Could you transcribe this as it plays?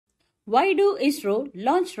Why do ISRO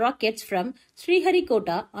launch rockets from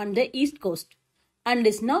Sriharikota on the east coast and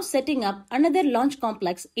is now setting up another launch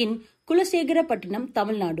complex in Kulasegarapattinam,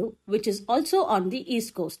 Tamil Nadu, which is also on the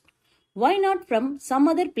east coast? Why not from some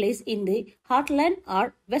other place in the heartland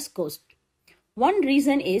or west coast? One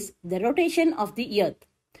reason is the rotation of the Earth.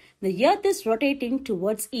 The Earth is rotating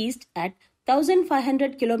towards east at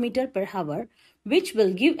 1500 km per hour, which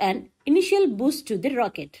will give an initial boost to the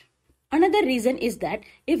rocket. Another reason is that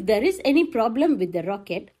if there is any problem with the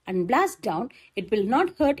rocket and blast down, it will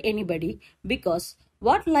not hurt anybody because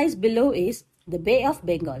what lies below is the Bay of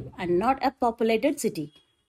Bengal and not a populated city.